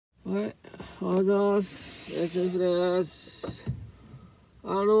はい、おはようございます。SS です。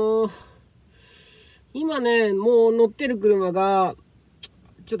今ね、もう乗ってる車が、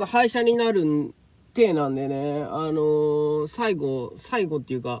ちょっと廃車になる体なんでね、最後っ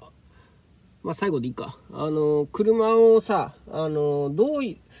ていうか、まあ最後でいいか。車をさ、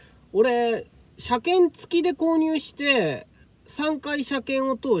俺、車検付きで購入して、3回車検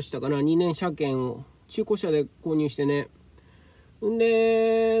を通したかな、2年車検を。中古車で購入してね。ん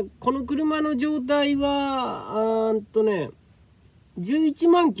で、この車の状態は、11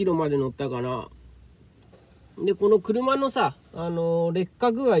万キロまで乗ったかな。で、この車のさ、劣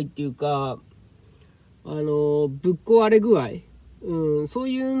化具合っていうか、ぶっ壊れ具合、そう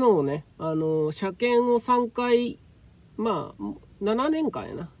いうのをね、車検を3回、まあ、7年間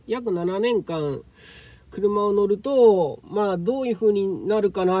やな。約7年間、車を乗ると、まあ、どういう風にな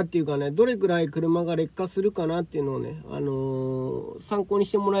るかなっていうかね、どれくらい車が劣化するかなっていうのをね、参考に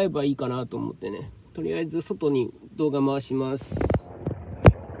してもらえばいいかなと思ってね、とりあえず外に動画回します。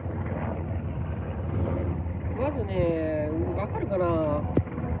まずね、わかるかな、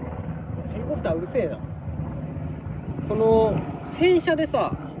ヘリコプターうるせえな。この洗車で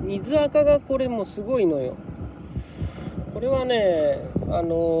さ、水垢がこれもすごいのよ。これはね、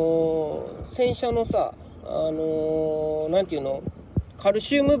洗車のさ、なんていうの、カル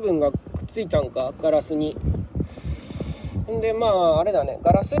シウム分がくっついたんか、ガラスに。んで、まあ、あれだね、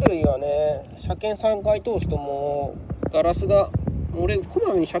ガラス類はね、車検3回通すともう、ガラスが、俺、こ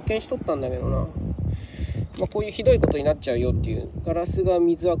まめに車検しとったんだけどな。まあ、こういうひどいことになっちゃうよっていう、ガラスが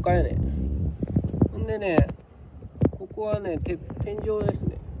水垢やね。んでね、ここはね、天井です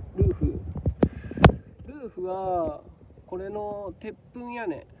ね、ルーフは、これの鉄粉や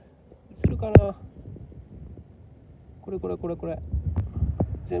ね。映るかな、これ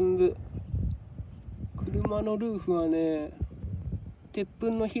全部車のルーフはね、鉄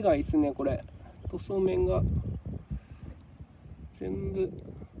粉の被害ですね。これ塗装面が全部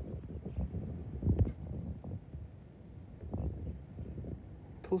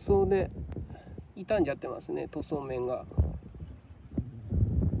塗装で傷んじゃってますね、塗装面が。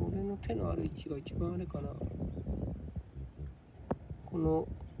俺の手のある位置が一番あれかな。この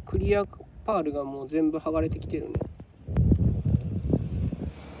クリアパールがもう全部剥がれてきてるね。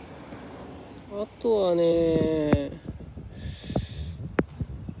あとはね、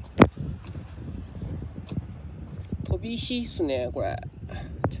飛び石っすね、これ。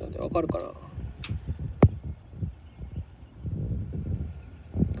ちょっと待って、わかるかな。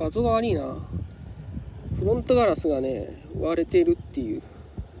画像が悪いな。フロントガラスがね、割れてるっていう。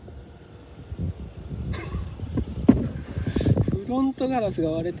フロントガラス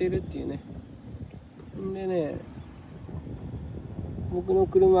が割れてるっていうね。んでね、僕の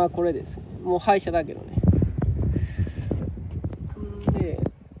車はこれです。もう廃車だけどね。んで、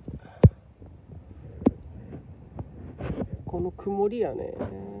この曇りやね。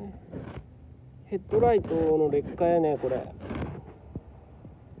ヘッドライトの劣化やね、これ。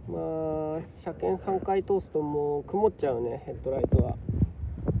まあ、車検3回通すともう曇っちゃうね、ヘッドライトは。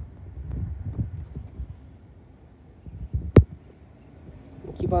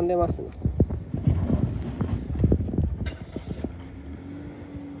黄ばんでますね。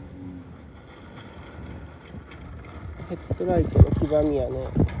ヘッドライトの黄ばみやね。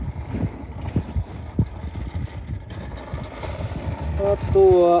あと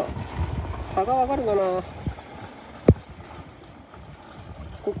は差がわかるかな。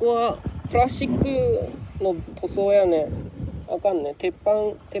ここはプラスチックの塗装やね。あかんね、鉄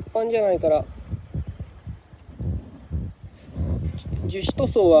板じゃないから、樹脂塗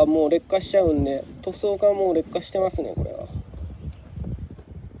装はもう劣化しちゃうんで、塗装がもう劣化してますね。これは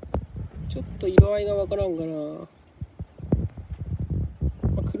ちょっと色合いがわからんかな。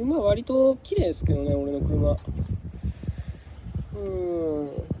まあ、車は割と綺麗ですけどね、俺の車。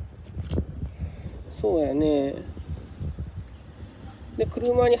そうやね。で、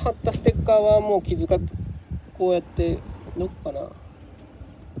車に貼ったステッカーはもう傷がこうやってどっかな、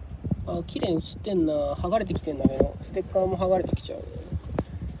あ、綺麗に写ってんな。剥がれてきてんだけど、ステッカーも剥がれてきちゃうね。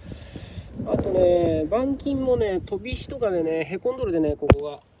あとね、板金もね、飛び石とかでね、へこんどるでね、ここ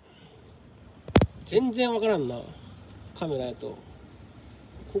が全然わからんな、カメラやと。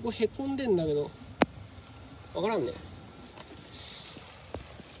ここへこんでんだけどわからんね。